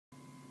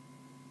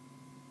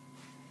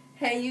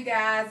Hey you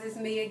guys, it's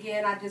me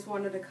again. I just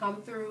wanted to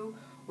come through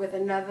with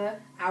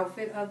another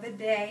outfit of the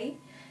day.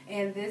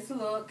 And this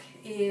look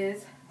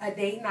is a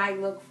date night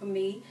look for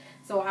me.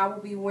 So I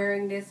will be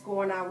wearing this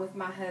going out with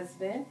my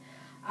husband.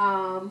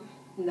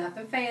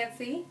 Nothing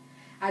fancy.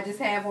 I just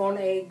have on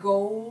a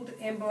gold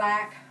and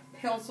black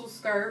pencil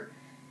skirt.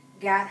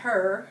 Got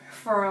her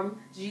from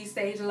G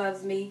Stage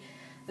Loves Me.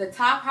 The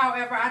top,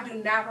 however, I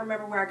do not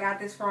remember where I got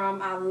this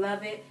from. I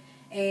love it.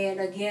 And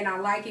again, I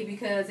like it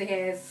because it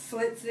has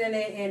slits in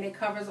it and it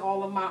covers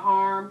all of my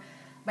arm.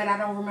 But I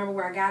don't remember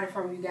where I got it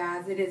from, you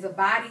guys. It is a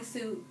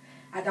bodysuit.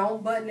 I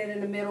don't button it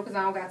in the middle because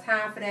I don't got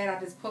time for that. I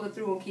just pull it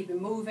through and keep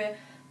it moving.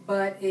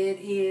 But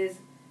it is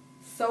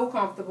so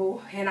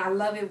comfortable. And I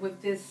love it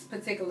with this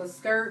particular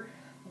skirt.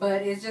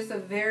 But it's just a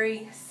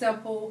very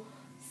simple,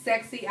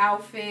 sexy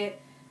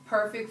outfit.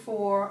 Perfect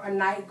for a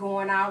night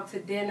going out to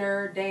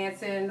dinner,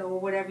 dancing,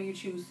 or whatever you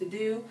choose to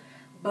do.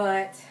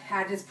 But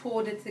I just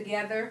pulled it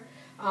together.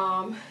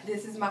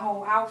 This is my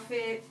whole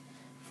outfit,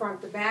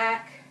 front to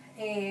back,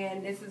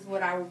 and this is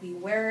what I will be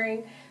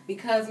wearing.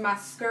 Because my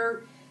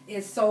skirt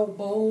is so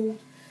bold,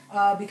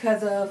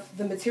 because of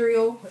the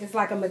material, it's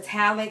like a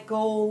metallic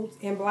gold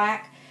and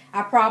black.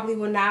 I probably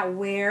will not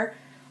wear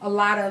a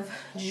lot of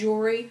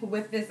jewelry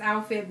with this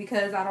outfit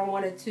because I don't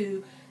want it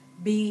to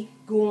be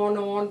going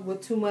on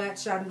with too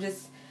much. I'm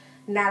just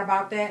not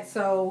about that.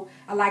 So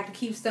I like to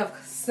keep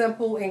stuff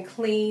simple and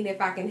clean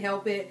if I can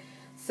help it.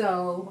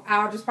 So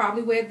I'll just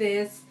probably wear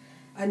this,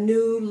 a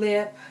nude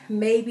lip,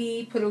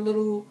 maybe put a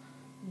little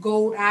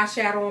gold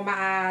eyeshadow on my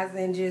eyes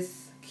and just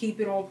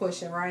keep it on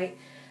pushing, right?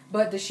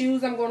 But the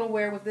shoes I'm going to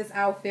wear with this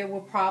outfit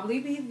will probably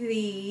be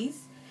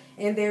these.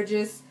 And they're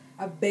just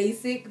a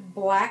basic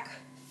black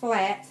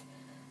flat,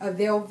 a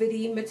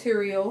velvety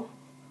material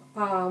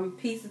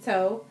piece of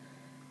toe.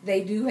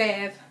 They do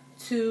have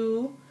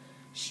two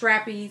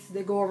strappies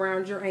that go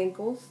around your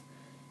ankles.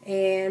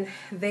 And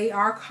they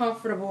are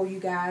comfortable, you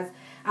guys.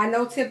 I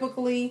know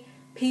typically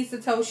piece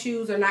of toe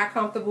shoes are not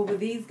comfortable, but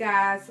these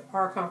guys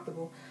are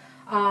comfortable.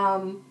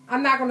 I'm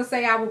not going to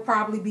say I will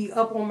probably be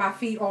up on my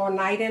feet all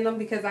night in them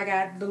because I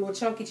got the little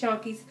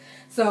chunkies.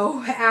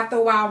 So after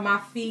a while my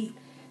feet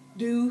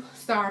do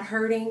start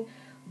hurting.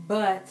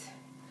 But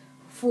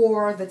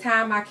for the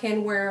time I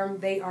can wear them,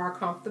 they are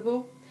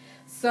comfortable.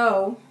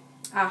 So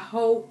I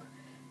hope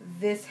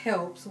this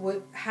helps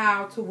with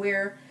how to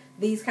wear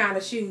these kind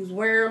of shoes.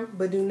 Wear them,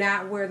 but do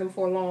not wear them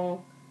for a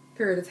long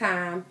period of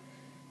time.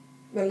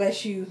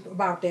 Unless you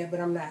about that, but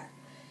I'm not.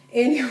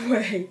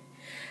 Anyway,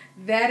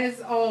 that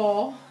is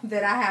all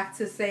that I have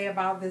to say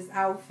about this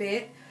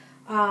outfit.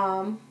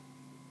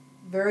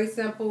 Very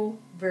simple,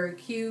 very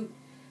cute,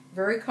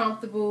 very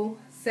comfortable,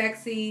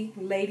 sexy,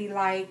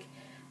 ladylike.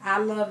 I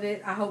love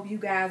it. I hope you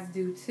guys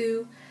do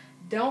too.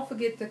 Don't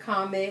forget to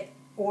comment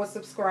or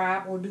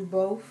subscribe or do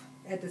both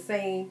at the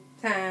same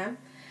time.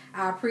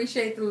 I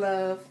appreciate the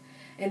love.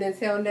 And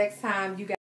until next time, you guys.